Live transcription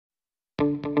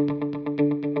Welcome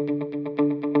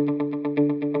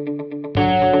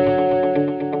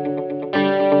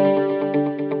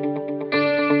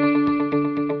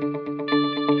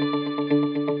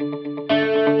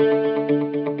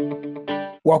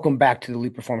back to the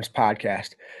Elite Performance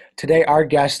Podcast. Today, our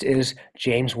guest is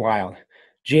James Wild.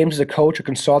 James is a coach, a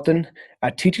consultant,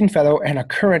 a teaching fellow, and a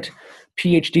current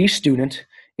PhD student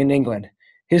in England.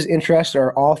 His interests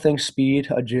are all things speed,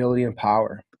 agility, and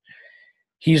power.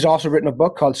 He's also written a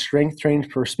book called Strength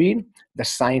Training for Speed, The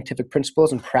Scientific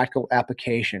Principles and Practical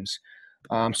Applications.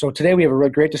 So today we have a really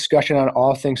great discussion on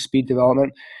all things speed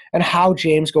development and how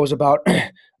James goes about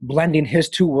blending his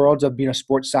two worlds of being a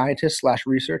sports scientist /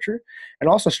 researcher and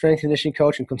also strength conditioning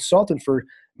coach and consultant for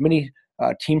many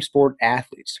team sport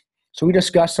athletes. So we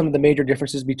discussed some of the major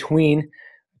differences between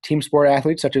team sport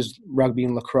athletes such as rugby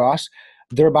and lacrosse,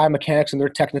 their biomechanics and their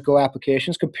technical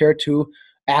applications compared to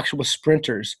actual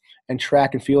sprinters and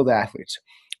track and field athletes.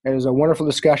 It was a wonderful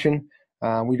discussion.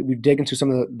 We dig into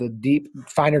some of the deep,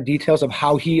 finer details of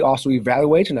how he also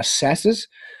evaluates and assesses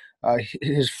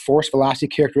his force velocity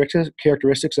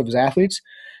characteristics of his athletes.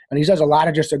 And he does a lot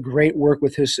of just a great work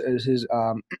with his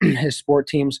sport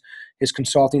teams, his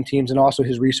consulting teams, and also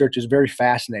his research is very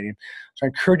fascinating. So I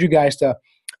encourage you guys to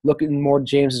look in more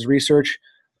James's research.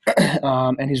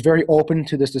 And he's very open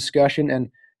to this discussion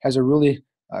and has a really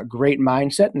great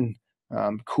mindset and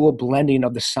cool blending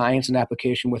of the science and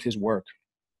application with his work.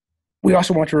 We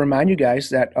also want to remind you guys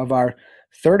that of our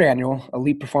third annual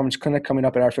Elite Performance Clinic coming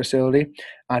up at our facility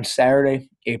on Saturday,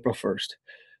 April 1st.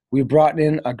 We brought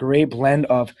in a great blend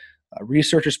of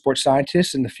researchers, sports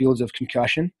scientists in the fields of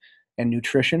concussion and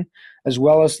nutrition, as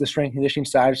well as the strength conditioning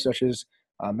side, such as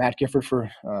Matt Gifford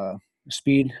for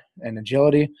speed and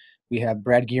agility. We have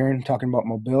Brad Gearin talking about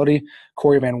mobility,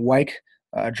 Corey Van Wyk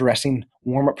addressing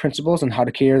warm-up principles and how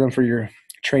to cater them for your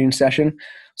training session.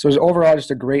 So it's overall just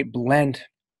a great blend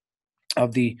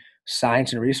of the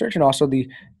science and research and also the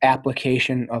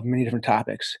application of many different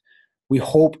topics. We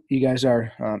hope you guys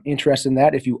are interested in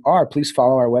that. If you are, please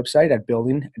follow our website at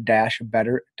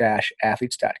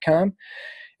building-better-athletes.com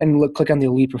and click on the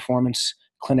Elite Performance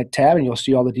Clinic tab and you'll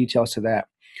see all the details to that.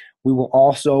 We will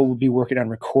also be working on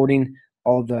recording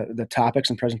all the topics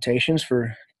and presentations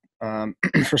for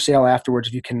sale afterwards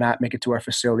if you cannot make it to our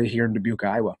facility here in Dubuque,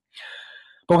 Iowa.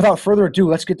 But without further ado,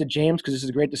 let's get to James because this is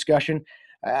a great discussion.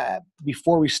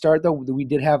 Before we start, though, we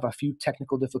did have a few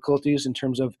technical difficulties in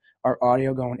terms of our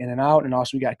audio going in and out, and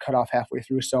also we got cut off halfway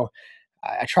through. So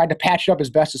I tried to patch it up as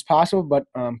best as possible, but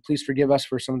please forgive us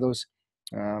for some of those,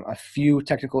 a few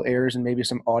technical errors and maybe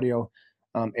some audio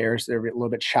errors that are a little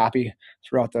bit choppy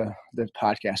throughout the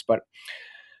podcast. But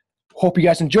hope you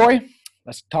guys enjoy.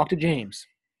 Let's talk to James.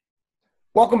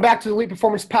 Welcome back to the Elite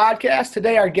Performance Podcast.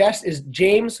 Today our guest is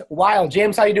James Wild.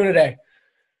 James, how you doing today?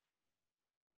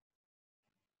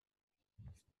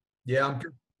 Yeah, I'm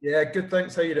good. Yeah, good.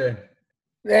 Thanks. How you doing?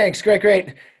 Thanks.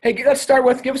 Great. Hey, let's start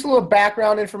with, give us a little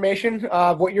background information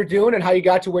of what you're doing and how you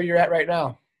got to where you're at right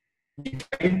now.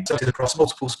 Across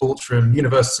multiple sports from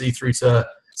university through to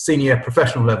senior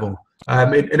professional level.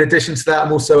 In addition to that,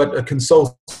 I'm also a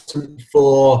consultant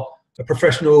for a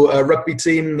professional rugby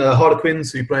team, the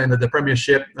Harlequins, who play in the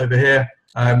Premiership over here.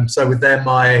 So with them,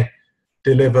 I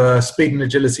deliver speed and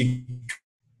agility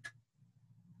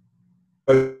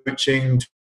coaching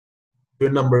a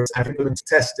number of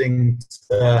testing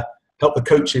to help the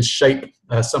coaches shape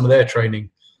some of their training.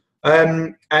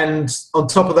 And on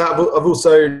top of that, I've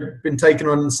also been taken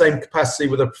on in the same capacity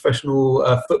with a professional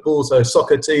football, so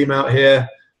soccer team out here,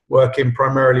 working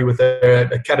primarily with their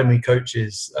academy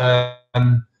coaches.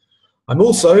 I'm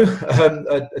also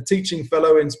a teaching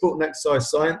fellow in sport and exercise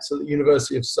science at the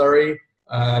University of Surrey,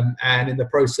 and in the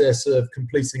process of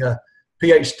completing a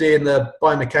PhD in the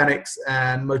biomechanics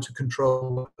and motor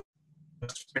control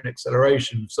and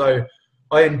acceleration. So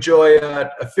I enjoy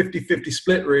a 50-50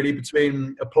 split really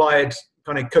between applied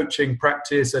kind of coaching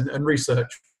practice and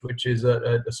research, which is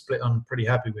a split I'm pretty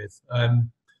happy with.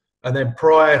 And then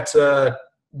prior to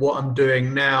what I'm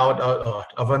doing now,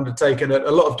 I've undertaken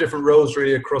a lot of different roles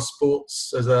really across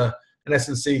sports as an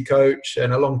S&C coach,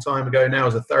 and a long time ago now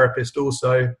as a therapist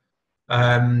also.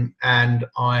 And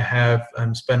I have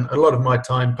spent a lot of my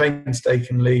time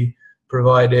painstakingly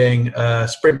providing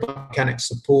sprint mechanics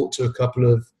support to a couple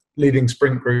of leading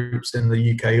sprint groups in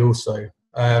the UK also.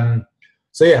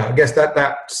 So yeah, I guess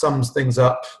that sums things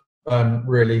up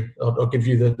really. I'll give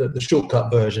you the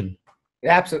shortcut version.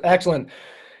 Absolutely. Excellent.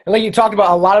 And like you talked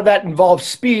about, a lot of that involves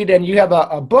speed, and you have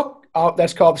a book out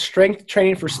that's called Strength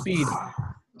Training for Speed,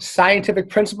 Scientific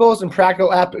Principles and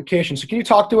Practical Applications. So can you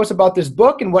talk to us about this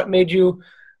book and what made you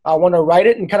want to write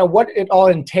it and kind of what it all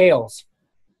entails?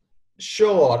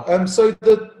 Sure. So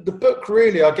the book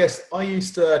really, I guess I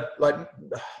used to, like,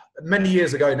 many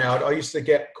years ago now, I used to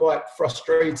get quite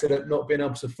frustrated at not being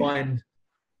able to find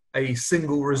a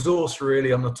single resource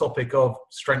really on the topic of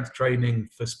strength training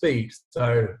for speed.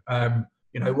 So,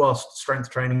 whilst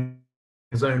strength training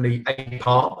is only a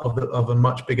part of a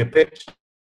much bigger picture,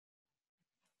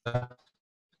 I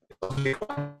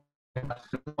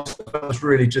was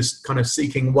really just kind of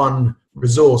seeking one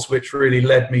resource, which really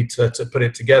led me to put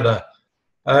it together.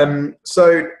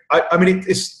 So, I mean,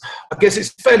 I guess it's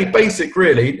fairly basic,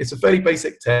 really. It's a fairly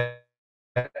basic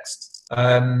text,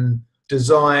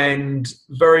 designed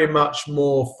very much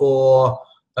more for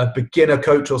a beginner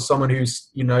coach or someone who's,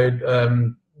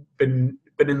 been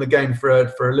in the game for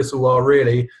a little while,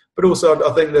 really. But also,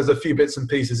 I think there's a few bits and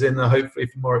pieces in there, hopefully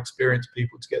for more experienced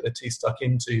people to get their teeth stuck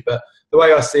into. But the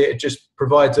way I see it, it just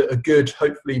provides a good,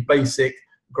 hopefully basic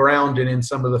grounding in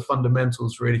some of the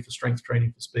fundamentals, really, for strength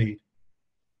training for speed.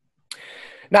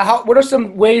 Now, what are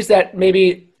some ways that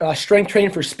maybe strength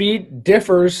training for speed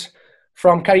differs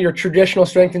from kind of your traditional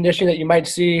strength conditioning that you might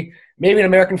see maybe in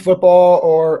American football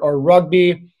or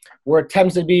rugby, where it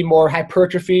tends to be more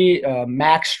hypertrophy,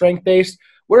 max strength based?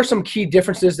 What are some key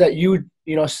differences that you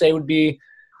say would be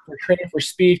for training for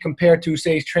speed compared to,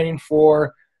 say, training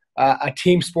for a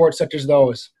team sport such as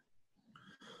those?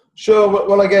 Sure.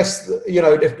 Well, I guess,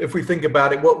 if we think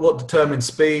about it, what determines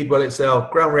speed? Well, it's our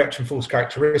ground reaction force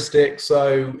characteristics,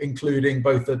 so including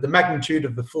both the magnitude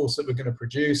of the force that we're going to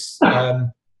produce,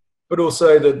 but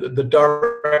also the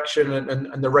direction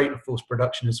and the rate of force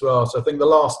production as well. So I think the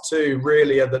last two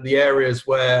really are the areas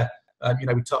where,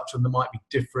 we touched on that might be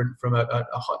different from a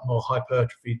more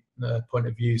hypertrophy point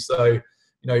of view. So,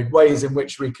 ways in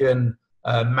which we can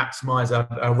maximize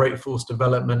our rate of force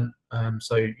development,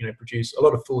 produce a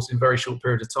lot of force in a very short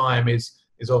period of time is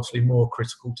obviously more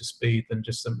critical to speed than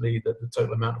just simply the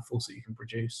total amount of force that you can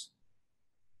produce.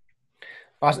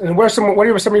 Awesome. And what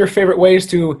are some of your favorite ways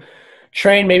to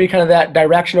train maybe kind of that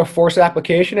directional force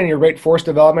application and your rate force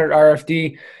development at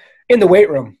RFD in the weight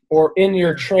room or in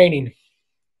your training?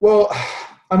 Well,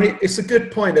 I mean, it's a good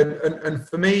point. And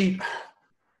for me,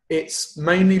 it's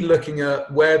mainly looking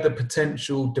at where the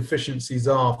potential deficiencies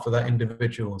are for that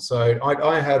individual. So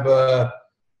I have a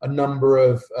number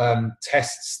of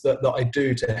tests that I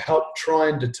do to help try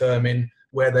and determine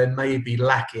where they may be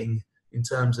lacking in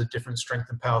terms of different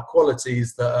strength and power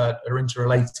qualities that are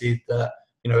interrelated, that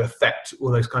affect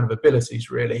all those kind of abilities,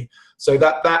 really. So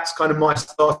that's kind of my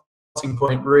starting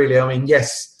point, really. I mean,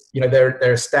 yes, there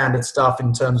are standard stuff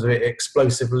in terms of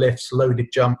explosive lifts,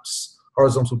 loaded jumps,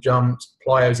 horizontal jumps,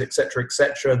 plyos, et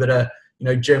cetera, that are,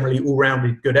 generally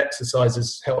all-rounded good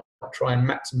exercises, help try and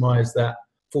maximize that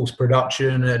force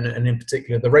production and in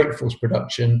particular the rate of force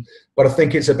production. But I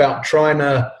think it's about trying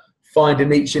to find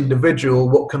in each individual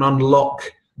what can unlock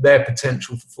their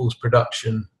potential for force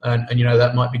production. And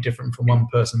that might be different from one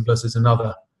person versus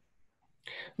another.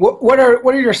 What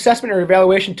are your assessment or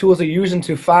evaluation tools that you're using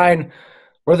to find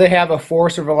where they have a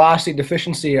force or velocity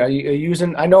deficiency? Are you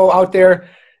using, I know out there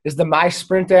is the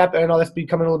MySprint app. I know that's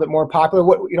becoming a little bit more popular.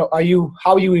 How are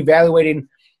you evaluating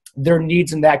their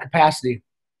needs in that capacity?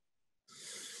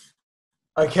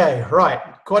 Okay, right.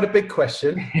 Quite a big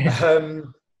question.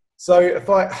 So if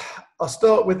I'll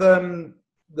start with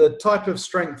the type of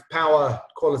strength power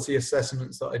quality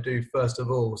assessments that I do first of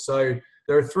all. So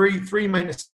there are three main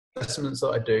assessments that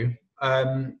I do.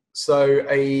 So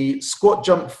a squat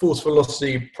jump force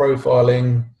velocity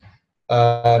profiling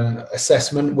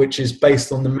assessment, which is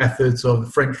based on the methods of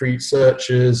the French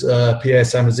researchers Pierre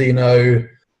Samazino,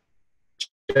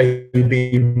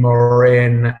 J.B.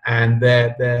 Morin, and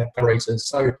their collaborators.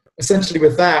 So essentially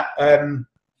with that,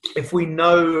 if we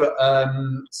know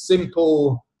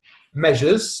simple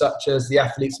measures such as the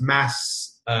athlete's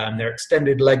mass, their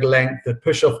extended leg length, the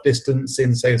push-off distance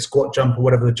in, say, a squat jump or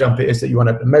whatever the jump it is that you want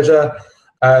to measure,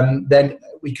 then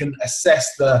we can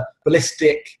assess the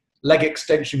ballistic leg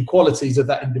extension qualities of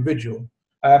that individual.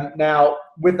 Now,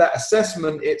 with that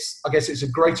assessment, I guess it's a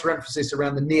greater emphasis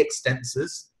around the knee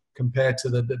extensors compared to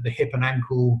the hip and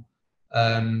ankle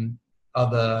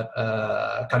other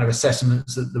kind of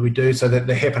assessments that we do. So that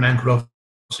the hip and ankle are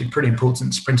obviously pretty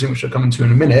important sprinting, which I'll come into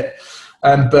in a minute.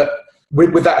 But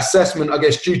with that assessment, I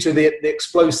guess due to the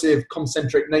explosive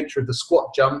concentric nature of the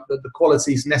squat jump, that the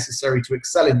qualities necessary to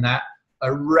excel in that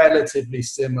are relatively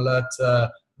similar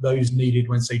to those needed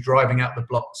when, say, driving out the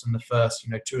blocks in the first,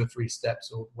 2 or 3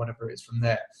 steps or whatever it is from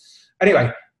there.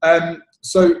 Anyway,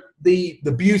 so the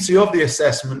beauty of the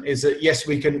assessment is that, yes,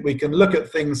 we can look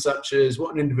at things such as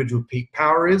what an individual peak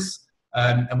power is,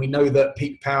 and we know that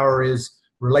peak power is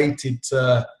related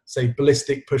to, say,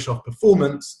 ballistic push-off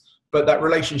performance. but that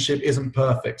relationship isn't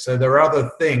perfect. So there are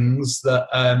other things that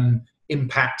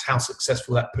impact how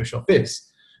successful that push-off is.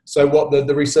 So what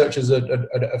the researchers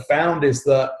have found is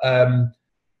that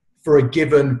for a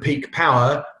given peak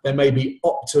power, there may be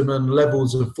optimum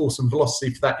levels of force and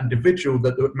velocity for that individual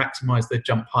that would maximize their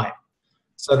jump height.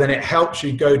 So then it helps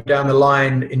you go down the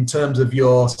line in terms of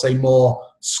your, say, more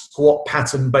squat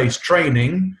pattern based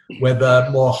training, whether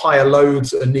more higher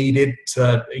loads are needed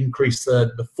to increase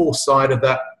the force side of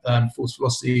that force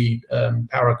velocity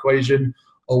power equation,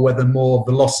 or whether more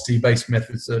velocity based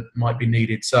methods that might be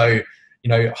needed. So,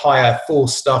 higher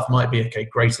force stuff might be, okay,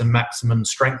 greater maximum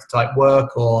strength type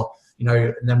work, or,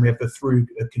 and then we have the through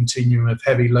a continuum of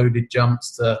heavy loaded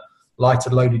jumps to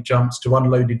lighter loaded jumps, to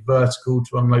unloaded vertical,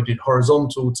 to unloaded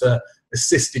horizontal, to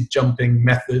assisted jumping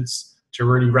methods to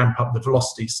really ramp up the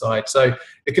velocity side. So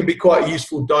it can be quite a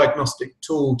useful diagnostic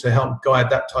tool to help guide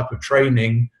that type of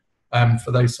training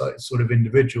for those sort of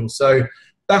individuals. So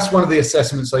that's one of the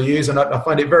assessments I use, and I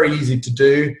find it very easy to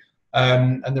do.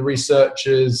 And the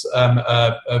researchers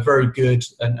are very good,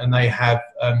 and they have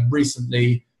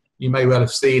recently, you may well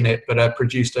have seen it, but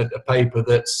produced a paper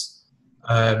that's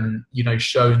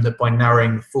shown that by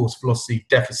narrowing the force velocity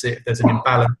deficit, if there's an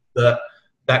imbalance,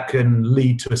 that can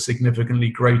lead to a significantly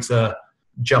greater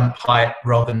jump height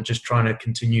rather than just trying to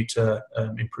continue to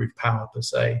improve power per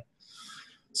se.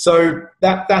 So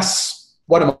that's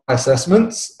one of my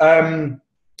assessments.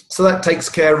 So that takes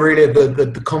care really of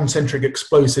the concentric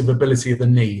explosive ability of the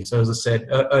knee. So as I said,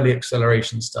 early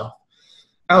acceleration stuff.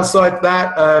 Outside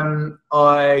that,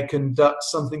 I conduct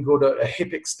something called a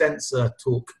hip extensor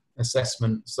torque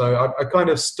assessment. So I kind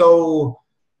of stole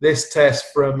this test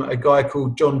from a guy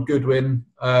called John Goodwin,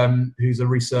 who's a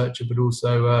researcher but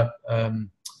also a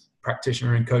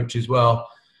practitioner and coach as well.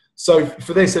 So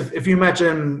for this, if you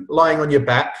imagine lying on your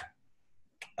back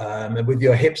with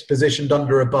your hips positioned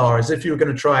under a bar, as if you were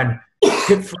going to try and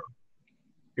hip thrust.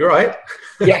 You're right.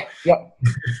 Yeah.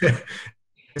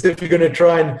 As if you're going to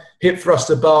try and hip thrust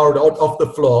a bar off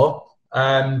the floor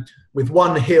with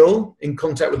one heel in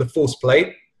contact with the force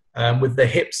plate, with the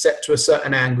hip set to a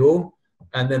certain angle,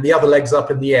 and then the other leg's up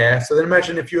in the air. So then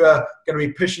imagine if you are going to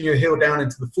be pushing your heel down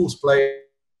into the force plate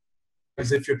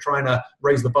as if you're trying to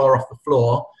raise the bar off the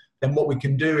floor. Then what we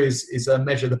can do is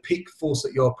measure the peak force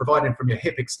that you're providing from your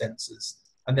hip extensors.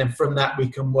 And then from that, we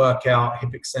can work out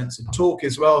hip extensor torque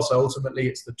as well. So ultimately,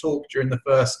 it's the torque during the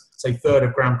first, say, third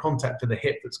of ground contact of the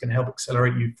hip that's going to help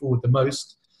accelerate you forward the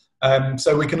most.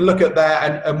 So we can look at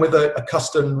that, and with a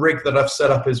custom rig that I've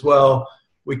set up as well,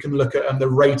 we can look at the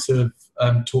rate of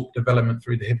torque development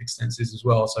through the hip extensors as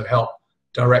well. So help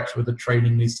direct whether the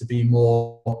training needs to be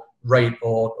more rate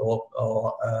or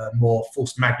more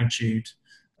force magnitude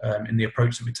in the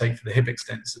approach that we take for the hip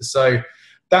extensors. So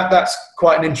that's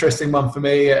quite an interesting one for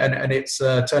me, and it's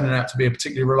turning out to be a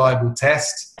particularly reliable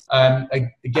test.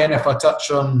 Again, if I touch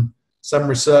on some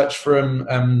research from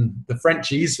the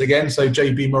Frenchies again, so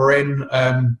JB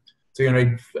Morin,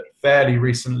 fairly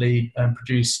recently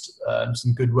produced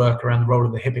some good work around the role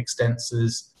of the hip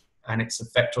extensors and its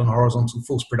effect on horizontal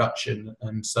force production.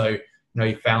 And so,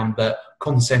 he found that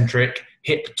concentric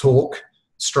hip torque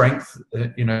strength,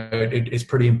 it is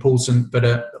pretty important,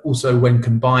 but also when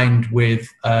combined with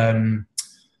glute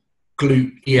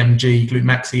EMG, glute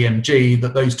max EMG,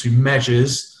 that those two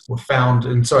measures were found,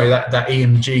 and that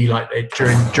EMG, like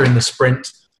during the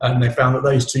sprint, they found that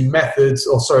those two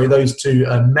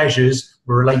measures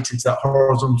were related to that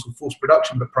horizontal force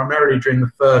production, but primarily during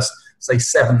the first, say,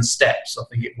 7 steps, I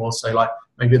think it was, so like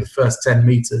maybe the first 10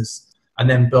 meters. And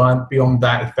then beyond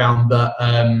that, it found that,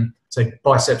 say,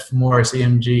 biceps femoris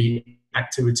EMG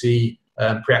activity,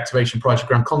 pre-activation prior to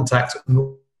ground contact,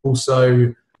 and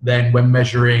also then when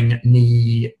measuring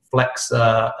knee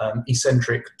flexor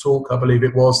eccentric torque, I believe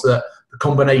it was, that the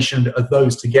combination of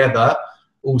those together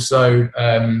also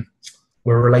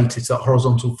were related to that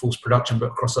horizontal force production, but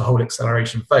across the whole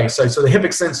acceleration phase. So the hip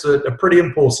extensors are pretty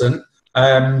important.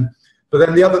 But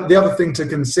then the other thing to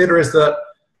consider is that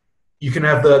you can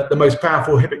have the most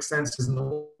powerful hip extensors in the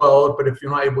world, but if you're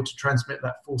not able to transmit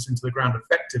that force into the ground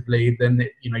effectively, then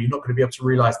you're not going to be able to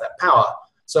realize that power.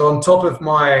 So on top of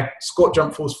my squat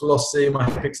jump force velocity, my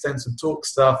hip extensor torque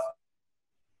stuff,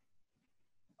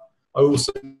 I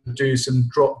also do some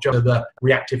drop jump, the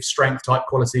reactive strength type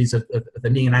qualities of the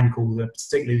knee and ankle,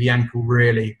 particularly the ankle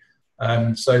really.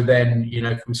 So then,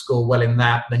 if we score well in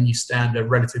that, then you stand a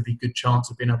relatively good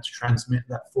chance of being able to transmit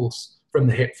that force from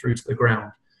the hip through to the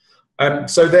ground.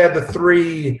 So they're the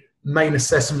 3 main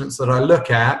assessments that I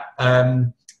look at.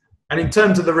 And in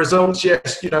terms of the results,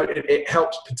 yes, it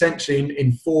helps potentially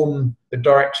inform the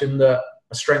direction that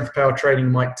a strength power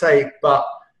training might take. But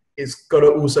it's got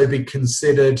to also be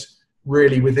considered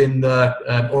really within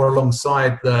the or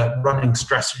alongside the running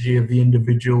strategy of the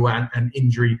individual and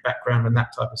injury background and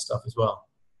that type of stuff as well.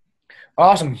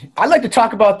 Awesome. I'd like to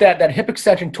talk about that hip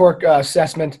extension torque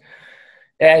assessment.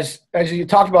 As you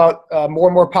talked about more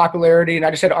and more popularity, and I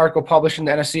just had an article published in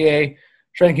the NSCA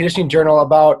Strength and Conditioning Journal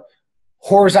about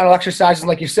horizontal exercises,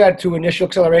 like you said, to initial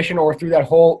acceleration or through that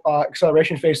whole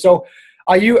acceleration phase. So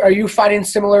are you finding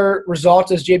similar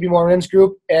results as JB Morin's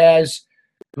group as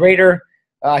greater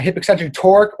hip extension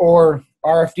torque or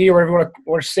RFD or whatever you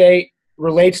want to say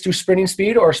relates to sprinting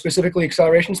speed or specifically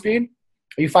acceleration speed?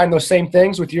 Are you finding those same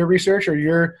things with your research or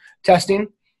your testing?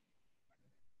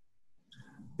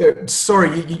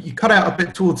 Sorry, you cut out a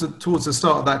bit towards the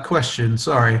start of that question.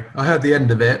 Sorry, I heard the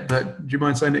end of it, but do you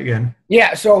mind saying it again?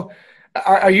 Yeah. So,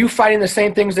 are you finding the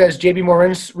same things as JB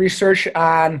Morin's research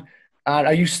on?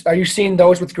 Are you seeing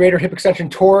those with greater hip extension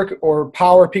torque or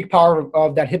power, peak power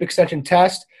of that hip extension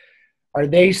test? Are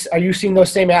you seeing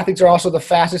those same athletes are also the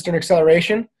fastest in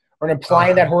acceleration or in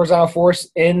applying that horizontal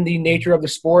force in the nature of the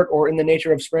sport or in the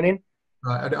nature of sprinting?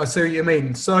 Right, I see what you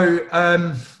mean. So.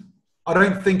 I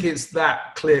don't think it's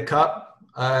that clear cut.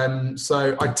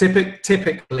 So I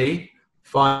typically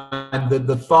find that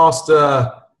the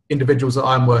faster individuals that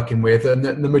I'm working with, and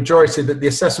the majority of the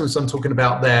assessments I'm talking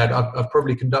about there, I've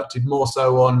probably conducted more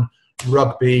so on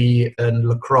rugby and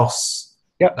lacrosse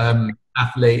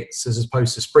athletes as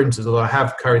opposed to sprinters, although I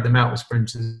have carried them out with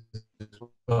sprinters as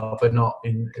well, but not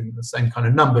in the same kind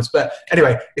of numbers. But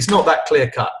anyway, it's not that clear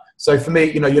cut. So for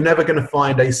me, you're never going to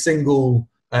find a single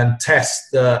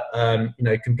test that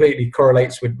completely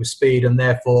correlates with speed, and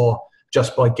therefore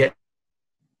just by getting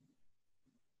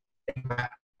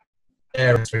that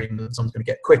air, someone's going to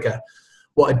get quicker.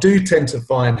 What I do tend to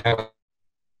find,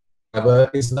 however,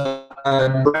 is that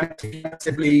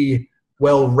relatively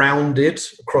well-rounded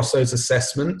across those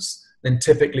assessments, then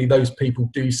typically those people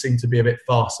do seem to be a bit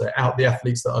faster out the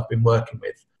athletes that I've been working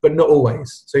with, but not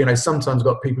always. So sometimes I've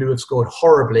got people who have scored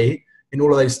horribly in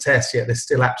all of those tests, yet they're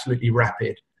still absolutely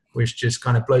rapid, which just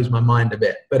kind of blows my mind a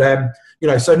bit. But,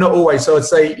 so not always. So I'd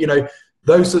say,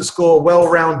 those that score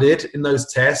well-rounded in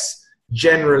those tests,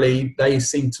 generally they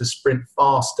seem to sprint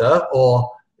faster or,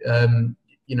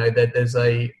 there's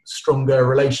a stronger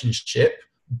relationship,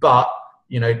 but,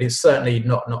 it's certainly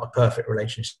not a perfect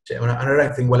relationship. And I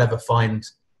don't think we'll ever find,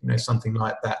 something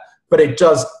like that. But it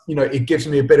does, it gives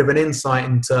me a bit of an insight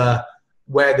into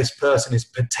where this person is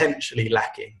potentially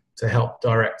lacking to help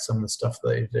direct some of the stuff that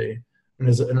they do. And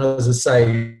as I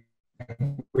say,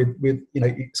 with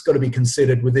it's got to be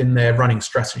considered within their running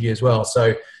strategy as well.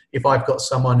 So if I've got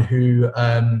someone who,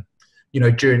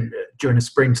 during a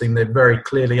sprinting, they're very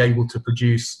clearly able to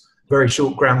produce very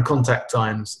short ground contact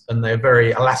times and they're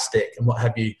very elastic and what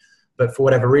have you, but for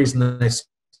whatever reason they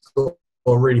score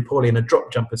really poorly in a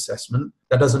drop jump assessment,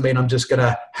 that doesn't mean I'm just going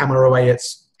to hammer away at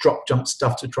drop jump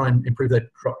stuff to try and improve their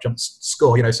drop jump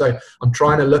score. So I'm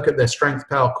trying to look at their strength,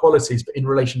 power, qualities, but in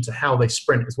relation to how they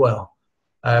sprint as well.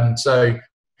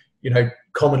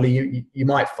 Commonly you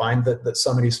might find that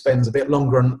somebody spends a bit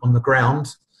longer on the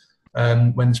ground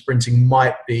when sprinting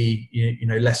might be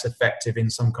less effective in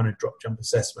some kind of drop jump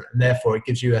assessment, and therefore it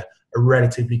gives you a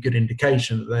relatively good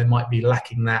indication that they might be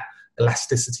lacking that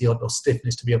elasticity or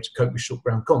stiffness to be able to cope with short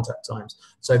ground contact times.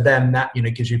 So then that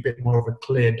gives you a bit more of a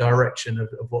clear direction of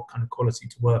what kind of quality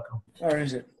to work on. Or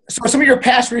is it? So some of your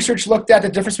past research looked at the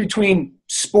difference between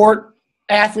sport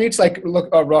athletes like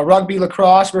rugby,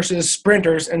 lacrosse versus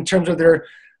sprinters in terms of their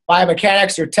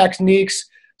biomechanics, their techniques.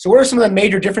 So what are some of the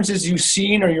major differences you've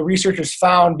seen or your researchers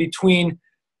found between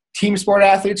team sport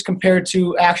athletes compared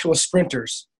to actual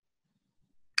sprinters?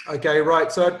 Okay,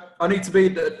 right. So I need to be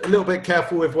a little bit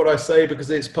careful with what I say because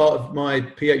it's part of my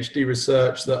PhD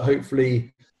research that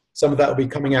hopefully some of that will be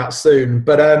coming out soon.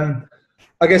 But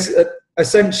I guess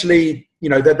essentially,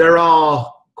 that there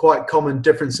are quite common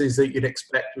differences that you'd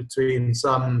expect between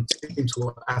some team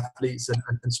sport athletes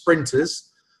and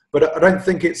sprinters. But I don't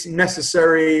think it's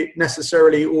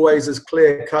necessarily always as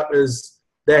clear cut as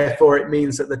therefore it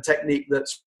means that the technique that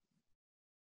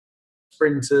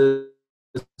sprinters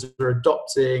are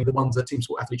adopting, the ones that team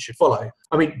sport athletes should follow.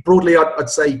 I mean, broadly, I'd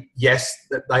say yes,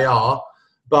 that they are,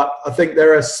 but I think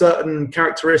there are certain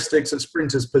characteristics that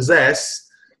sprinters possess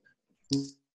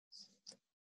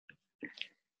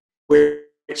which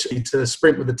to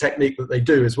sprint with the technique that they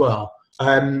do as well.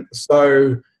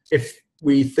 So if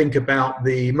we think about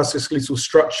the musculoskeletal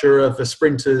structure of a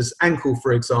sprinter's ankle,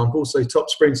 for example, so top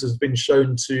sprinters have been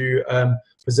shown to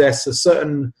possess a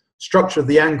certain structure of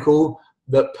the ankle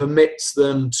that permits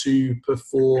them to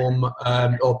perform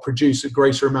or produce a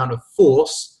greater amount of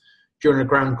force during a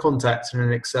ground contact and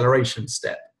an acceleration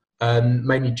step.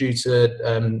 mainly due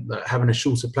to having a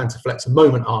shorter plantar flexor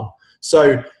moment arm.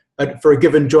 So for a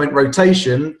given joint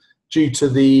rotation, due to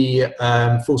the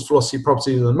force velocity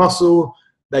properties of the muscle,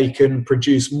 they can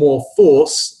produce more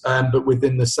force, but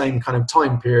within the same kind of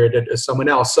time period as someone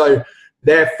else. So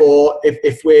therefore,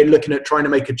 if we're looking at trying to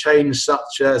make a change,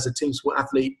 such as a team sport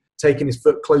athlete taking his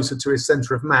foot closer to his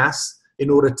center of mass in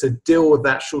order to deal with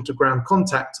that shorter ground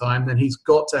contact time, then he's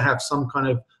got to have some kind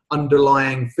of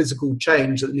underlying physical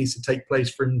change that needs to take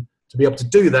place for him to be able to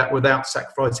do that without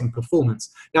sacrificing performance.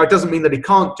 Now, it doesn't mean that he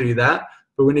can't do that,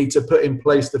 but we need to put in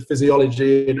place the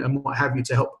physiology and what have you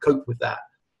to help cope with that.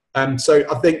 So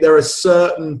I think there are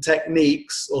certain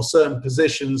techniques or certain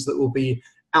positions that will be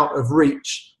out of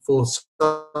reach for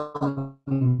some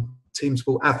team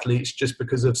sport athletes just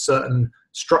because of certain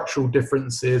structural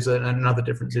differences and other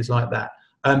differences like that.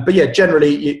 But yeah,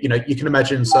 generally, you can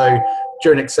imagine, so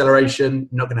during acceleration,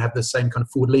 you're not going to have the same kind of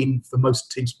forward lean for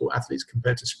most team sport athletes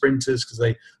compared to sprinters because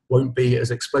they won't be as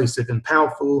explosive and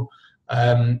powerful.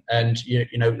 And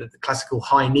the classical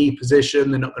high knee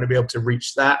position, they're not going to be able to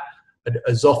reach that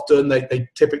as often. They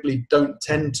typically don't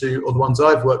tend to, or the ones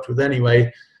I've worked with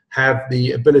anyway, have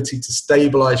the ability to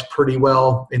stabilize pretty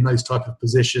well in those type of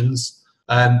positions.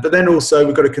 But then also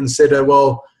we've got to consider,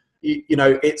 well,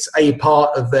 it's a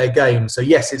part of their game. So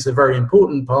yes, it's a very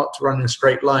important part to run in a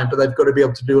straight line, but they've got to be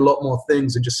able to do a lot more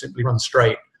things than just simply run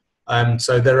straight.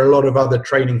 So there are a lot of other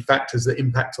training factors that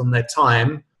impact on their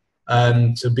time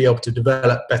to be able to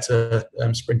develop better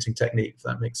sprinting technique, if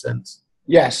that makes sense.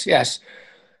 Yes.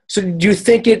 So do you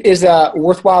think it is a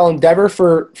worthwhile endeavor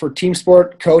for team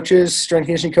sport coaches, strength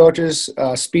conditioning coaches,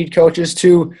 speed coaches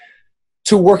to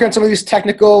work on some of these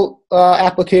technical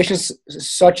applications,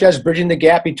 such as bridging the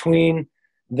gap between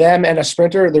them and a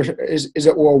sprinter? Is it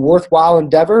a worthwhile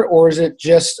endeavor, or is it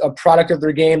just a product of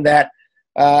their game that,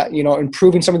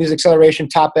 improving some of these acceleration,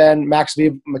 top end, max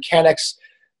V mechanics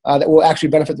that will actually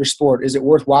benefit their sport? Is it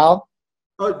worthwhile?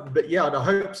 Oh, but yeah, I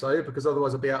hope so, because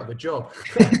otherwise I'd be out of a job.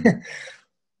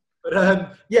 But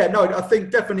I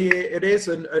think definitely it is,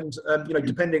 and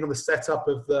depending on the setup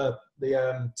of the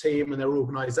team and their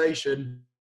organisation,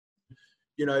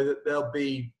 there'll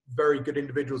be very good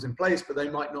individuals in place, but they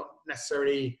might not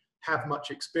necessarily have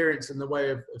much experience in the way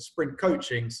of sprint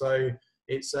coaching. So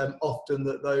it's often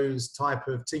that those type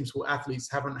of team sport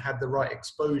athletes haven't had the right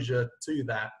exposure to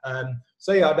that. I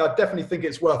definitely think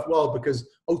it's worthwhile, because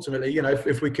ultimately,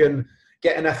 if we can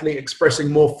get an athlete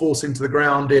expressing more force into the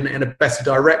ground in a better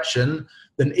direction,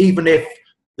 then even if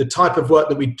the type of work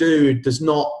that we do does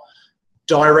not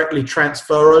directly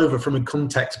transfer over from a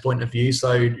context point of view.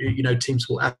 So, team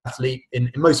sport athlete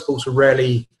in most sports will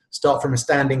rarely start from a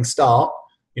standing start.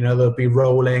 They'll be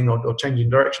rolling or changing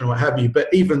direction or what have you. But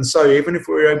even so, even if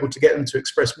we're able to get them to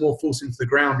express more force into the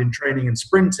ground in training and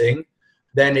sprinting,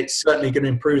 then it's certainly going to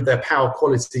improve their power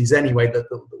qualities anyway that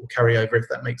will carry over, if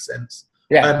that makes sense.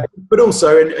 Yeah. But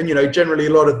also, and generally a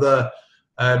lot of the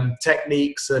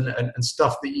techniques and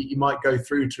stuff that you might go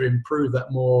through to improve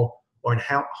that more or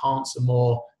enhance a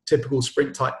more typical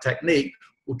sprint type technique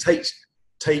will take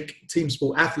team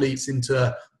sport athletes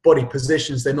into body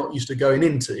positions they're not used to going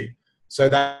into. So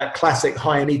that classic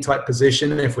high knee type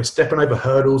position, if we're stepping over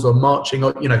hurdles or marching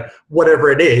or,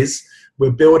 whatever it is,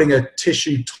 we're building a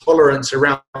tissue tolerance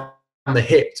around the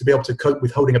hip to be able to cope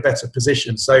with holding a better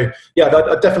position. So yeah,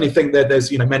 I definitely think that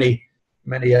there's many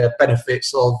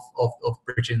benefits of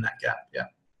bridging that gap. Yeah.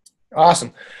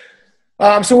 Awesome.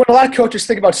 So when a lot of coaches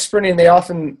think about sprinting, they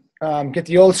often get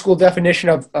the old school definition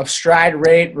of stride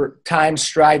rate times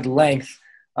stride length.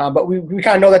 But we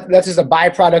kind of know that that's just a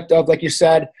byproduct of, like you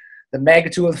said, the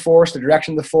magnitude of the force, the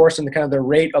direction of the force, and the kind of the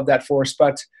rate of that force.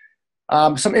 But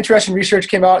some interesting research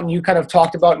came out, and you kind of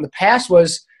talked about in the past,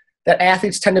 was that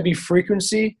athletes tend to be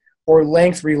frequency or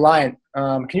length reliant.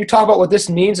 Can you talk about what this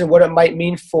means and what it might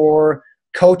mean for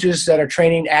coaches that are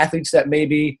training athletes that may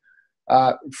be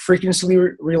frequency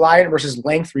reliant versus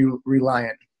length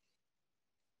reliant?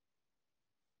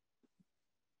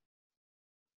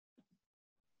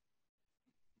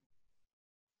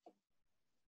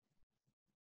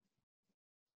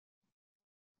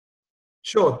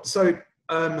 Sure. So,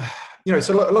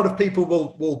 so a lot of people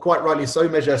will quite rightly so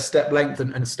measure step length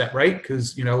and step rate,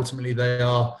 because, ultimately they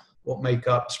are what make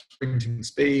up sprinting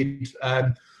speed.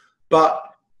 But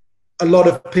a lot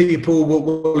of people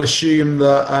will assume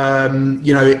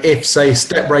that, if, say,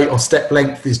 step rate or step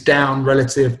length is down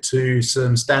relative to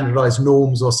some standardized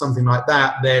norms or something like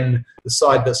that, then the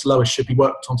side that's lower should be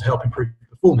worked on to help improve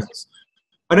performance.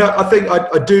 And I think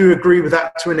I do agree with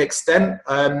that to an extent.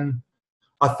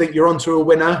 I think you're onto a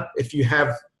winner if you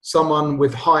have someone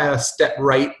with higher step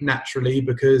rate naturally,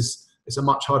 because it's a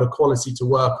much harder quality to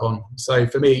work on. So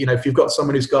for me, if you've got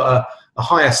someone who's got a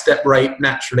higher step rate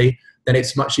naturally, then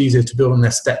it's much easier to build on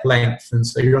their step length. And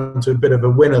so you're onto a bit of a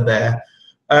winner there.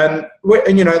 And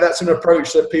that's an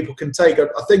approach that people can take.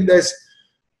 I think there's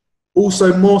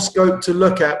also more scope to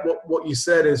look at what you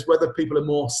said is whether people are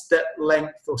more step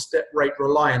length or step rate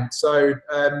reliant. So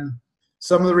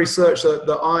some of the research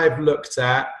that I've looked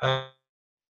at, I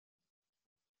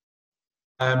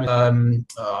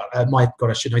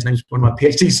should know his name, one of my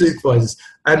PhD supervisors,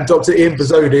 and Dr. Ian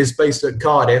Bezodis, based at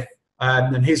Cardiff,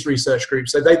 and his research group.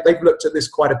 So they've looked at this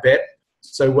quite a bit.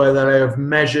 So where they have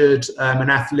measured an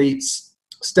athlete's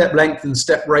step length and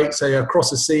step rate, say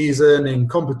across a season, in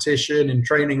competition, in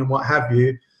training and what have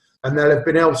you, and they'll have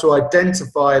been able to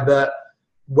identify that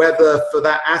whether for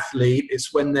that athlete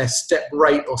it's when their step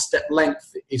rate or step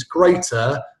length is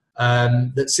greater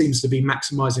that seems to be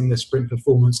maximizing their sprint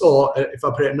performance, or if I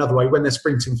put it another way, when they're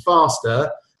sprinting faster,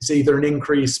 it's either an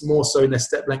increase more so in their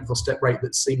step length or step rate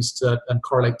that seems to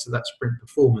correlate to that sprint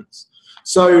performance.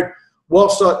 So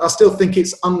whilst I still think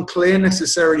it's unclear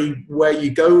necessarily where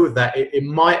you go with that, it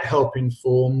might help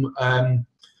inform.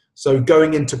 So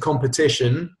going into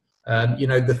competition,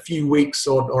 the few weeks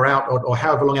or out or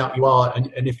however long out you are,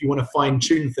 and if you want to fine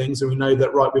tune things, and we know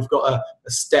that, right, we've got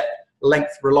a step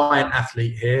length reliant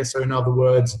athlete here. So in other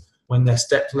words, when their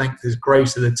step length is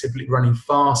greater, they're typically running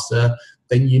faster,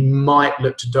 then you might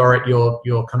look to direct your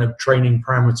kind of training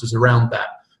parameters around that.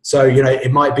 So,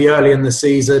 it might be early in the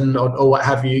season or what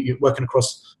have you, you're working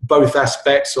across both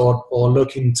aspects or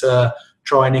looking to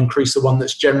try and increase the one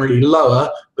that's generally lower,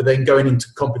 but then going into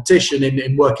competition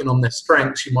in working on their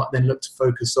strengths, you might then look to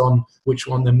focus on which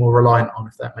one they're more reliant on,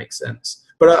 if that makes sense.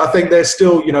 But I think there's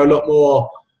still, a lot more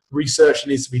research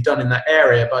needs to be done in that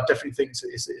area, but I definitely think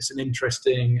it's an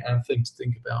interesting thing to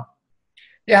think about.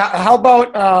 Yeah. How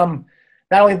about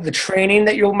not only the training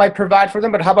that you might provide for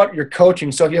them, but how about your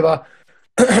coaching? So if you have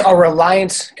a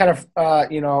reliance kind of,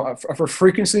 for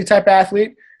frequency type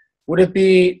athlete, would it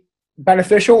be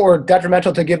beneficial or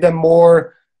detrimental to give them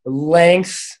more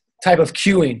length type of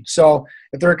cueing? So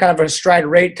if they're kind of a stride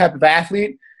rate type of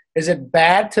athlete, is it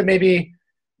bad to maybe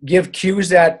give cues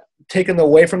that take them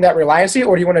away from that reliancy,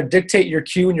 or do you want to dictate your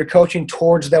cue and your coaching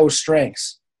towards those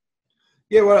strengths?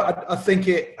 Yeah, well, I think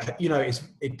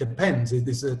it depends.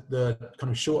 This is the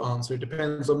kind of short answer. It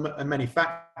depends on many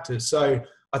factors. So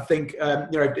I think,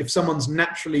 if someone's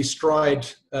naturally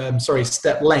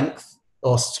step length,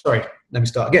 or sorry, let me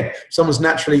start again. If someone's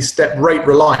naturally step rate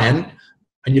reliant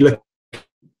and you're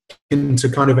looking to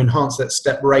kind of enhance that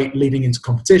step rate leading into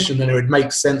competition, then it would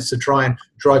make sense to try and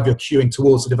drive your cueing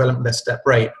towards the development of their step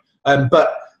rate.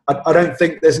 But I don't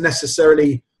think there's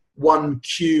necessarily one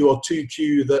cue or two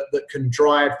cue that can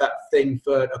drive that thing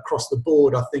for across the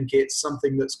board. I think it's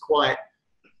something that's quite,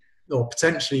 or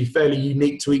potentially fairly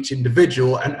unique to each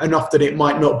individual, and often it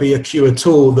might not be a cue at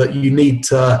all that you need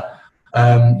to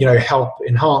help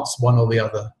enhance one or the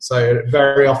other. So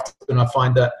very often I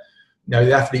find that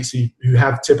the athletes who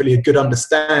have typically a good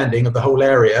understanding of the whole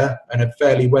area and are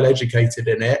fairly well educated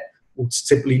in it will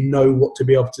typically know what to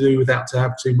be able to do without to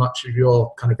have too much of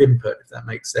your kind of input, if that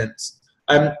makes sense.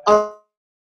 Other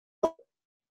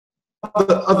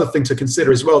thing to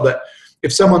consider as well, that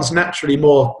if someone's naturally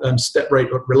more step rate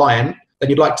reliant, then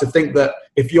you'd like to think that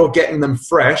if you're getting them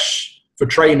fresh for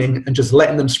training and just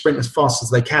letting them sprint as fast as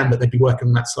they can, that they'd be working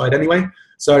on that side anyway.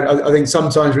 So I think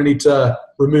sometimes we need to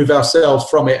remove ourselves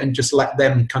from it and just let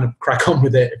them kind of crack on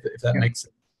with it, if that makes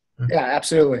sense. Yeah,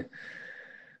 absolutely.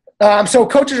 So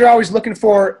coaches are always looking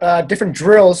for different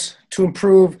drills to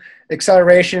improve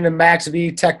acceleration and max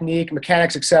V technique,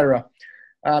 mechanics, etc.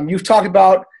 You've talked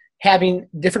about having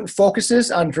different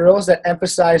focuses on drills that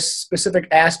emphasize specific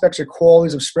aspects or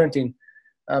qualities of sprinting.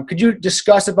 Could you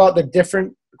discuss about the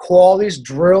different qualities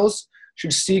drills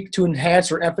should seek to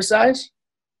enhance or emphasize?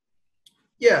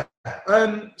 Yeah.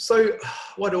 So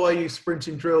why do I use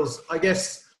sprinting drills? I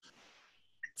guess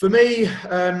for me,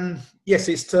 yes,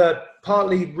 it's to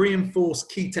partly reinforce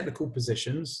key technical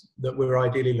positions that we're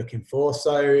ideally looking for.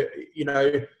 So,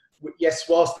 yes,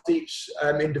 whilst each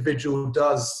individual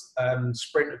does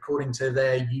sprint according to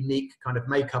their unique kind of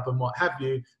makeup and what have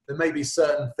you, there may be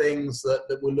certain things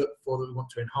that we'll look for that we want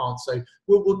to enhance. So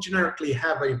we'll generically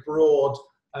have a broad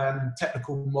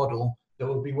technical model that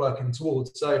we'll be working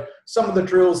towards. So some of the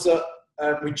drills that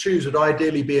we choose would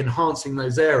ideally be enhancing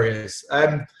those areas.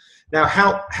 Now,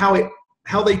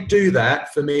 how they do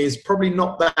that for me is probably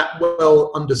not that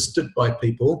well understood by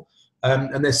people.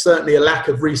 And there's certainly a lack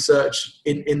of research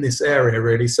in this area,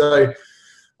 really. So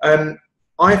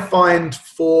I find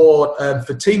for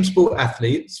team sport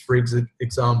athletes, for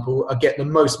example, I get the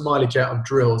most mileage out of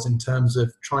drills in terms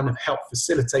of trying to help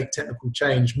facilitate technical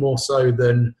change more so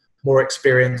than more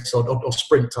experienced or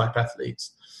sprint type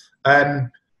athletes.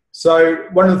 So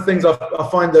one of the things I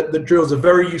find that the drills are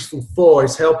very useful for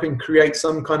is helping create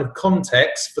some kind of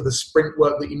context for the sprint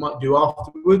work that you might do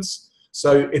afterwards.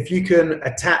 So if you can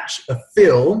attach a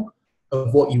feel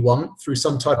of what you want through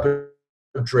some type of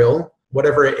drill,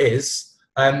 whatever it is,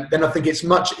 then I think it's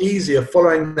much easier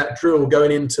following that drill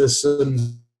going into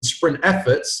some sprint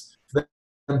efforts for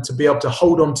them to be able to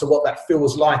hold on to what that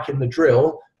feels like in the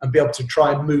drill and be able to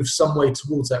try and move some way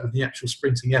towards that with the actual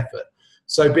sprinting effort.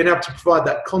 So being able to provide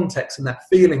that context and that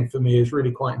feeling for me is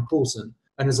really quite important.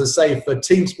 And as I say, for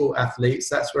team sport athletes,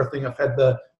 that's where I think I've had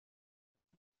the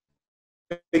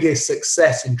biggest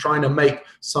success in trying to make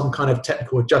some kind of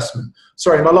technical adjustment.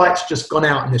 Sorry, my light's just gone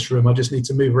out in this room. I just need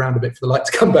to move around a bit for the light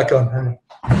to come back on.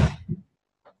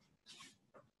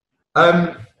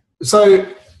 So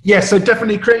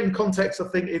definitely creating context, I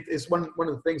think, is one of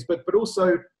the things, but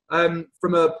also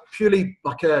from a purely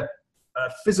like a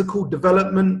physical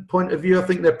development point of view, I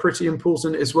think they're pretty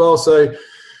important as well. So,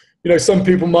 some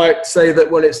people might say that,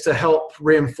 well, it's to help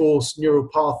reinforce neural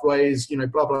pathways,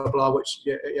 blah, blah, blah, which,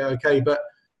 okay. But,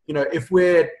 if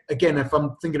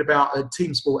I'm thinking about a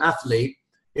team sport athlete,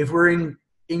 if we're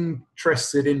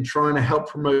interested in trying to help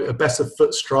promote a better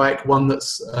foot strike, one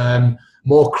that's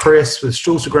more crisp with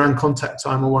shorter ground contact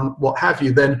time or what have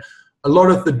you, then a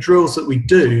lot of the drills that we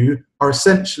do are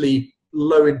essentially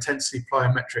low intensity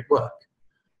plyometric work.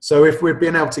 So if we're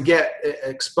being able to get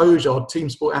exposure, or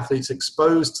team sport athletes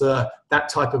exposed to that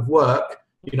type of work,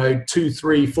 2,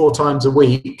 3, 4 times a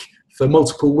week for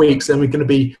multiple weeks, then we're going to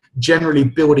be generally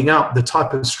building up the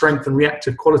type of strength and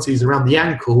reactive qualities around the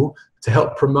ankle to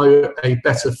help promote a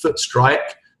better foot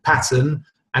strike pattern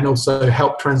and also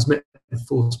help transmit the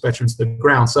force better into the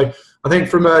ground. So I think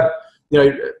from a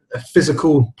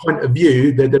physical point of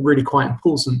view, they're really quite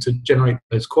important to generate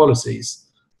those qualities.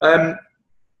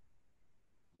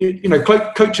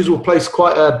 Coaches will place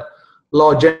quite a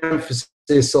large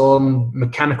emphasis on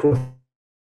mechanical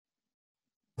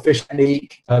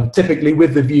technique, typically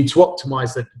with the view to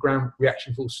optimize the ground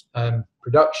reaction force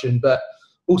production, but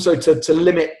also to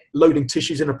limit loading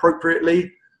tissues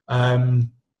inappropriately.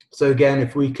 So again,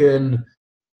 if we can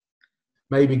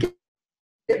maybe get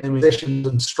them in positions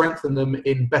and strengthen them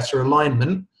in better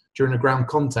alignment during a ground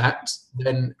contact,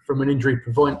 then from an injury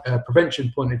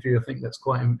prevention point of view, I think that's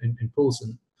quite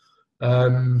important.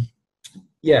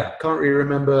 Can't really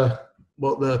remember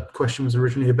what the question was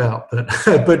originally about,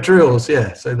 but drills,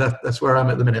 yeah. So that's where I'm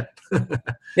at the minute.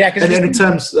 Yeah, and then in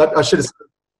terms, I should have.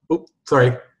 Oh, sorry.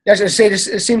 I was going to say,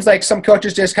 it seems like some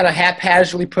coaches just kind of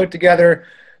haphazardly put together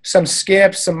some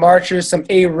skips, some marches, some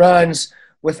A runs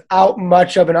without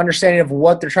much of an understanding of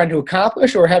what they're trying to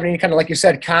accomplish, or having any kind of, like you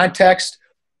said, context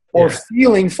or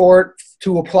feeling for it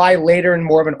to apply later in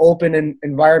more of an open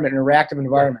environment, an interactive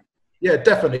environment. Yeah,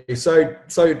 definitely. So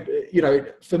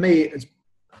for me,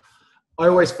 I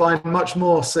always find much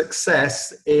more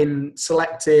success in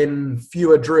selecting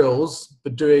fewer drills,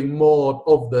 but doing more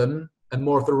of them and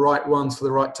more of the right ones for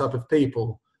the right type of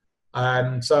people.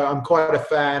 So I'm quite a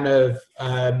fan of,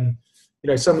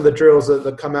 some of the drills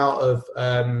that come out of,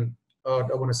 I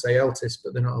want to say Altis,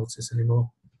 but they're not Altis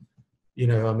anymore.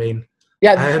 I mean.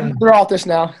 Yeah, they're Altis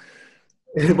now.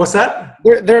 What's that?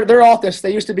 They're Altis.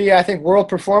 They used to be, I think, World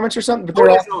Performance or something, but they're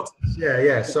Altis.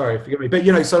 Yeah. Sorry, forgive me. But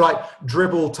so like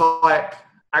dribble type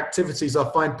activities, I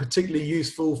find particularly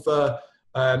useful for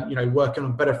working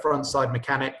on better front side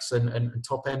mechanics and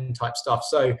top end type stuff.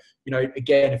 So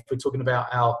again, if we're talking about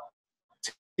our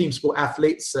team sport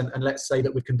athletes, and let's say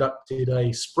that we conducted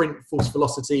a sprint force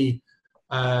velocity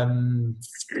profile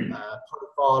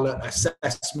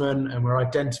assessment, and we're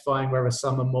identifying whether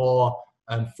some are more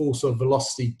force or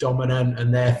velocity dominant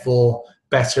and therefore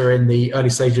better in the early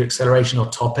stage of acceleration or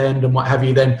top end and what have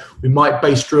you, then we might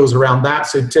base drills around that.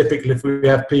 So typically if we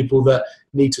have people that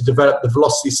need to develop the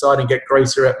velocity side and get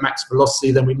greater at max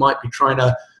velocity, then we might be trying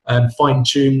to fine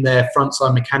tune their front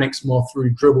side mechanics more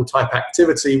through dribble type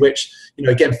activity, which,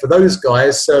 again, for those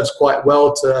guys serves quite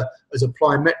well as a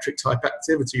plyometric type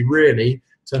activity, really, in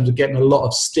terms of getting a lot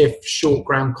of stiff, short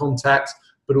ground contact,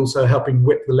 but also helping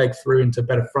whip the leg through into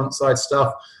better front side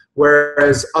stuff.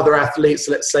 Whereas other athletes,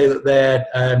 let's say that they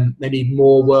need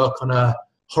more work on a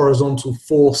horizontal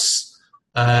force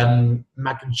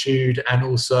magnitude and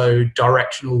also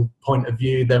directional point of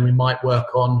view, then we might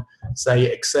work on,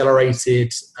 say,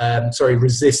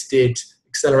 resisted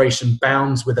acceleration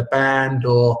bounds with a band,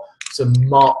 or some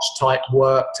march type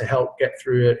work to help get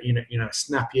through a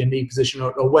snappier knee position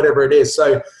or whatever it is.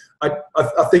 So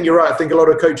I think you're right. I think a lot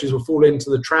of coaches will fall into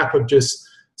the trap of just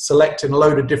selecting a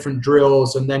load of different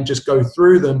drills and then just go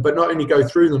through them, but not only go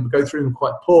through them, but go through them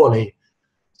quite poorly.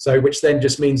 So which then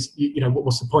just means,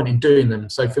 what's the point in doing them?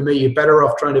 So for me, you're better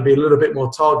off trying to be a little bit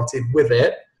more targeted with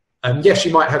it. Yes,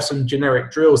 you might have some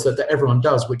generic drills that everyone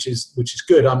does, which is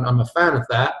good. I'm a fan of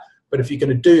that. But if you're going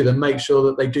to do them, make sure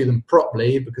that they do them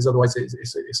properly, because otherwise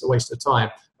it's a waste of time.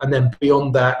 And then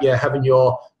beyond that, having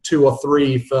your 2 or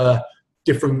 3 for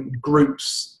different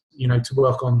groups, to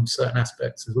work on certain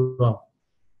aspects as well.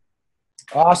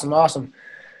 Awesome.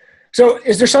 So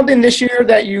is there something this year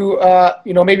that you,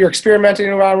 maybe you're experimenting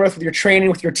around with your training,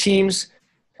 with your teams,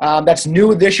 that's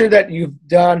new this year that you've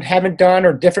done, haven't done,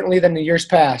 or differently than the years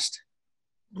past?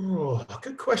 Oh,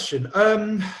 good question.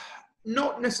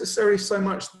 Not necessarily so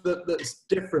much that's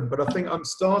different, but I think I'm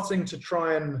starting to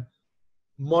try and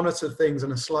monitor things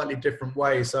in a slightly different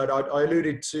way. So I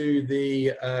alluded to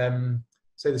the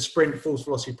sprint force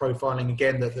velocity profiling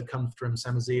again that comes from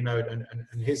Samazino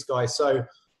and his guys. So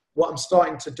what I'm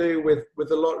starting to do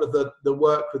with a lot of the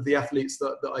work with the athletes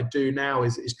that I do now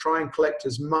is try and collect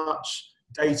as much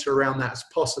data around that as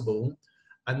possible,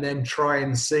 and then try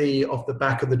and see off the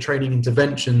back of the training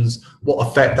interventions what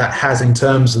effect that has in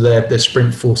terms of their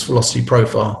sprint force velocity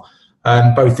profile,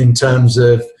 both in terms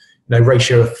of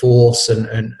ratio of force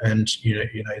and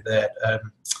their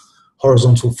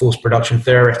horizontal force production,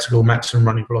 theoretical maximum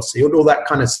running velocity, all that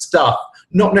kind of stuff.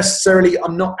 Not necessarily,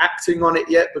 I'm not acting on it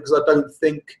yet because I don't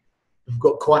think we've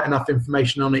got quite enough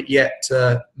information on it yet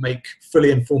to make fully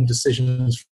informed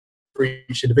decisions for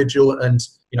each individual, and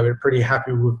we're pretty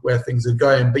happy with where things are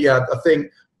going. But I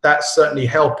think that's certainly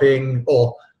helping,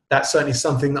 or that's certainly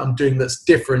something that I'm doing that's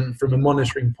different from a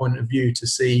monitoring point of view, to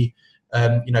see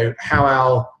how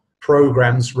our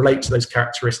programs relate to those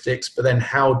characteristics, but then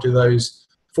how do those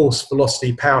force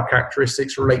velocity power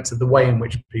characteristics relate to the way in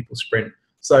which people sprint.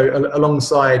 So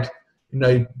alongside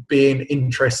being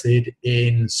interested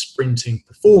in sprinting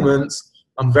performance,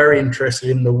 I'm very interested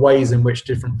in the ways in which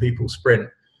different people sprint.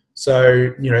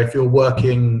 So, if you're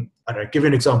working, I don't know, give you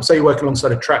an example. Say you're working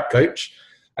alongside a track coach,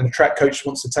 and the track coach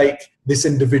wants to take this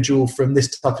individual from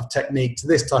this type of technique to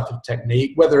this type of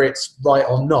technique, whether it's right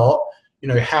or not,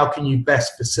 how can you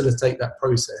best facilitate that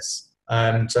process?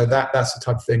 So that's the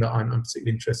type of thing that I'm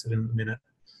particularly interested in at the minute.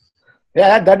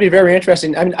 Yeah, that'd be very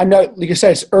interesting. I mean, I know, like you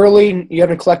said, it's early, you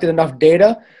haven't collected enough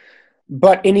data,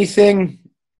 but anything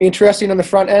interesting on the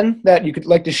front end that you could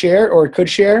like to share or could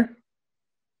share?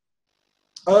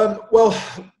 Well,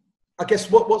 I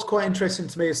guess what's quite interesting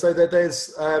to me is so that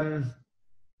there's,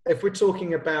 if we're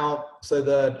talking about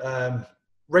the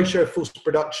ratio of force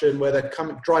production where they're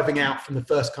driving out from the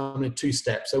first kind of 2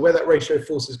 steps, so where that ratio of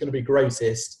force is going to be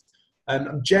greatest,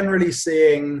 I'm generally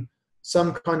seeing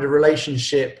some kind of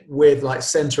relationship with like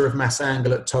center of mass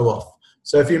angle at toe off.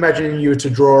 So if you imagine you were to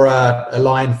draw a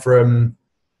line from,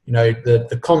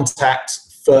 the contact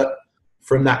foot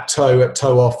from that toe at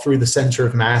toe off through the center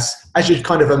of mass, as you'd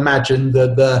kind of imagine,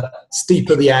 the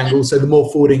steeper the angle, so the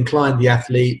more forward inclined the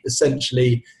athlete,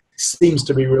 essentially seems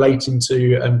to be relating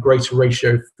to greater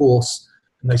ratio of force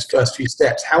in those first few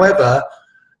steps. However,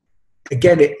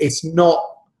 again, it's not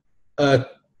a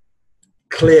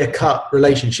clear-cut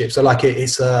relationship. So like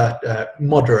it's a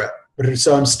moderate.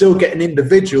 So I'm still getting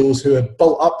individuals who are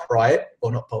bolt upright,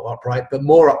 or not bolt upright, but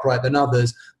more upright than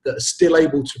others, that are still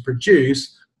able to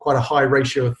produce quite a high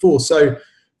ratio of force. So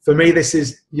for me, this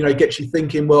is, gets you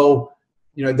thinking, well,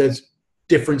 there's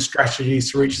different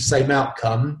strategies to reach the same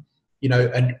outcome,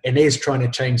 and is trying to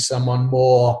change someone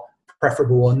more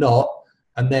preferable or not.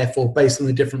 And therefore, based on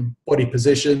the different body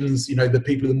positions, the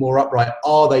people who are more upright,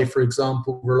 are they, for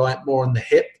example, reliant more on the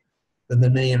hip than the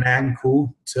knee and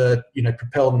ankle to,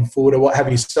 propel them forward or what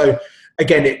have you? So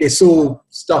again, it's all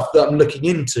stuff that I'm looking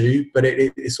into, but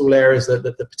it's all areas that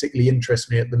particularly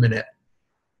interest me at the minute.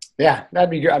 Yeah, that'd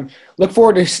be good. I look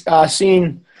forward to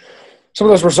seeing some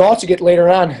of those results you get later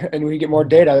on, and we get more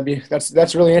data.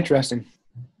 That's really interesting.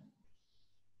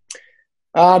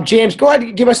 James, go ahead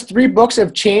and give us 3 books that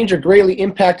have changed or greatly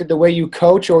impacted the way you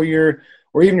coach or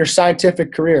even your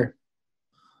scientific career.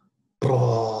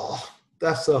 Oh,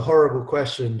 that's a horrible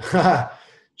question. Do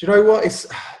you know what? It's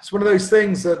one of those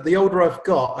things that the older I've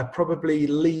got, I probably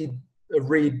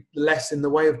read less in the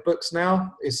way of books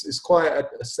now. It's quite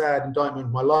a sad indictment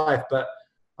of my life, but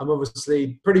I'm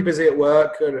obviously pretty busy at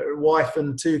work, a wife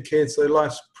and 2 kids, so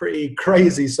life's pretty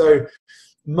crazy. So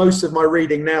most of my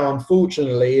reading now,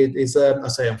 unfortunately, is I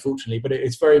say unfortunately, but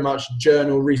it's very much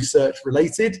journal research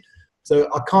related. So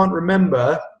I can't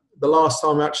remember the last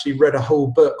time I actually read a whole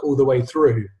book all the way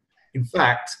through. In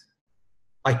fact,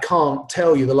 I can't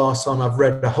tell you the last time I've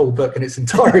read a whole book in its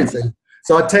entirety.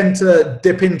 So I tend to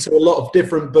dip into a lot of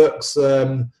different books,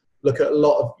 look at a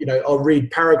lot of, I'll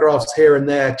read paragraphs here and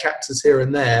there, chapters here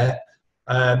and there.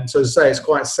 So to say, it's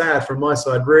quite sad from my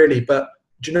side, really. But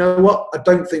do you know what? I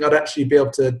don't think I'd actually be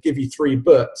able to give you 3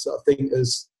 books that I think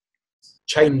has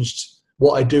changed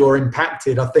what I do or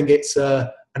impacted. I think it's an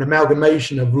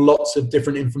amalgamation of lots of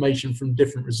different information from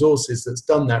different resources that's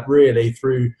done that, really,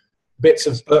 through bits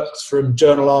of books, from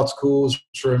journal articles,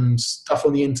 from stuff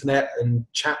on the internet and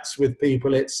chats with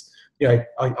people. It's, I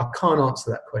can't answer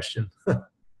that question.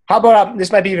 How about,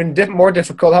 this might be even more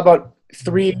difficult, how about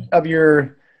 3 of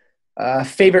your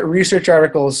favorite research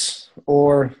articles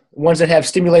or ones that have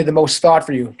stimulated the most thought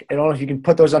for you? I don't know if you can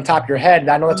put those on top of your head.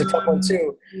 I know that's a tough one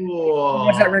too.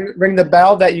 Ones that ring the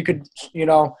bell that you could,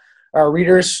 our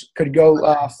readers could go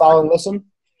follow and listen?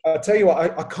 I'll tell you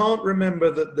what, I can't remember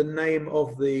the name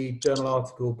of the journal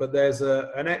article, but there's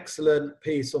an excellent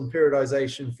piece on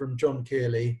periodization from John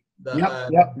Kearley.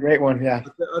 Yep, great one, yeah.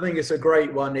 I think it's a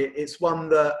great one. It's one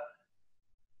that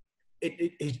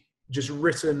it's just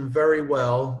written very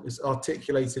well. It's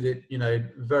articulated it,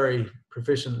 very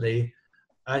proficiently.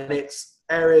 And it's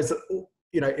areas that,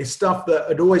 it's stuff that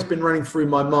had always been running through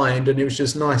my mind, and it was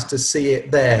just nice to see it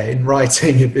there in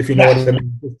writing, if you know what I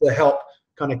mean, just to help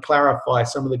kind of clarify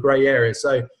some of the grey areas.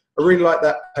 So I really like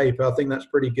that paper. I think that's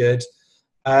pretty good.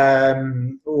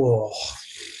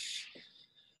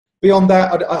 Beyond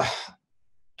that,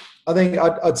 I think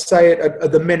I'd say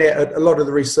at the minute, a lot of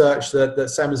the research that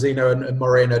Samazino and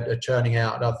Morin are churning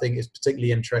out, I think is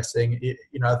particularly interesting.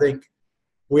 I think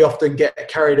we often get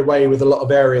carried away with a lot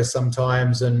of areas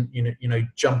sometimes, and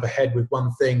jump ahead with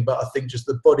one thing. But I think just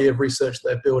the body of research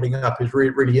they're building up is really,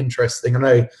 really interesting. I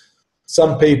know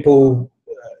some people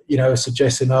are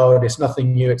suggesting, it's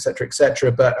nothing new, et cetera,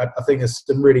 but I think there's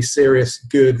some really serious,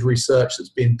 good research that's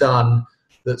been done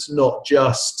that's not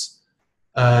just,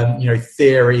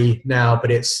 theory now, but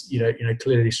it's,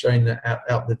 clearly showing that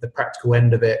out the practical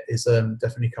end of it is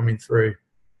definitely coming through.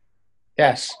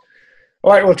 Yes.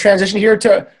 All right, we'll transition here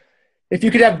to, if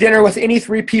you could have dinner with any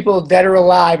 3 people that are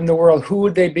alive in the world, who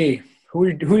would they be? Who are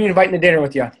you inviting to dinner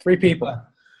with you? 3 people.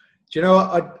 Do you know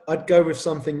what? I'd go with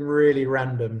something really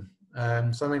random.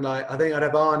 Something like, I think I'd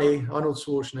have Arnold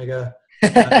Schwarzenegger,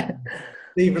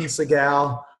 Steven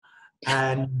Seagal,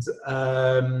 and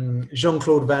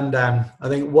Jean-Claude Van Damme. I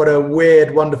think what a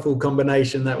weird, wonderful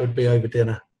combination that would be over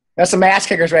dinner. That's some ass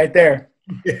kickers right there.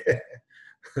 Yeah.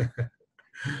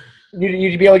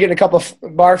 You'd be able to get in a couple of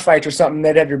bar fights or something.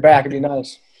 They'd have your back. It'd be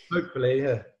nice. Hopefully,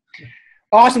 yeah.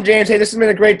 Awesome, James. Hey, this has been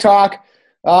a great talk.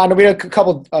 I know we had a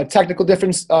couple technical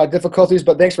difficulties,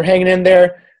 but thanks for hanging in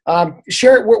there.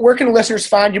 Share, where can listeners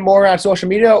find you more on social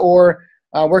media, or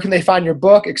where can they find your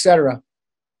book, etc.?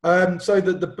 So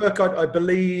the book, I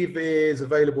believe, is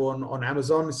available on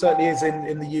Amazon. It certainly is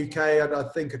in the UK. I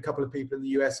think a couple of people in the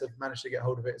US have managed to get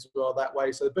hold of it as well that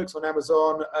way. So the book's on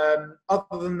Amazon.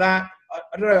 Other than that,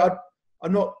 I don't know.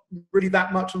 I'm not really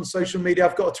that much on social media.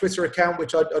 I've got a Twitter account,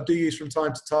 which I do use from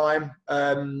time to time.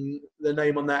 The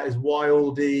name on that is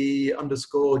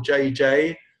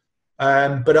Wildy_JJ.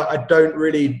 But I don't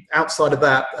really, outside of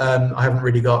that, I haven't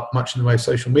really got much in the way of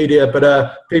social media.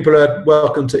 But people are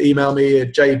welcome to email me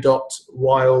at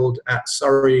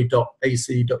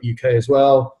j.wild@surrey.ac.uk as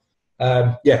well.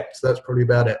 So that's probably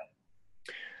about it.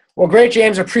 Well, great,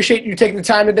 James. I appreciate you taking the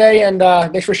time today, and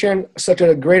thanks for sharing such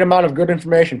a great amount of good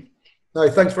information. No,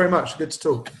 thanks very much. Good to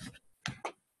talk.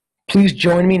 Please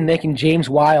join me in thanking James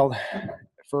Wild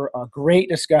for a great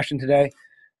discussion today.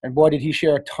 And boy, did he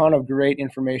share a ton of great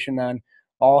information on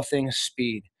all things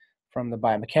speed, from the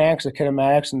biomechanics, the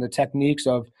kinematics, and the techniques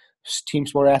of team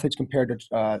sport athletes compared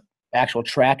to actual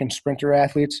track and sprinter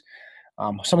athletes.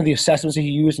 Some of the assessments that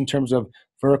he used in terms of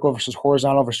vertical versus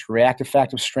horizontal versus reactive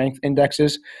factive strength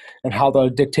indexes and how they'll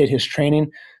dictate his training.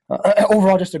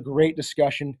 Overall, just a great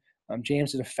discussion.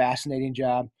 James did a fascinating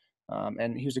job,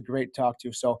 and he was a great to talk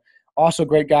to. So also a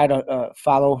great guy to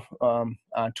follow on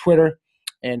Twitter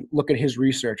and look at his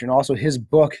research. And also his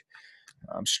book,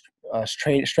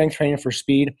 Strength Training for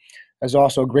Speed, is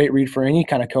also a great read for any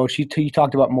kind of coach. He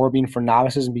talked about more being for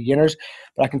novices and beginners,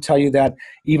 but I can tell you that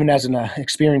even as an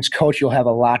experienced coach, you'll have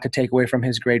a lot to take away from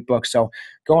his great book. So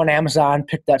go on Amazon,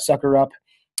 pick that sucker up,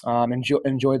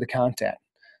 enjoy the content.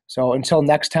 So until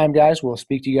next time, guys, we'll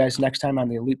speak to you guys next time on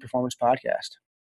the Elite Performance Podcast.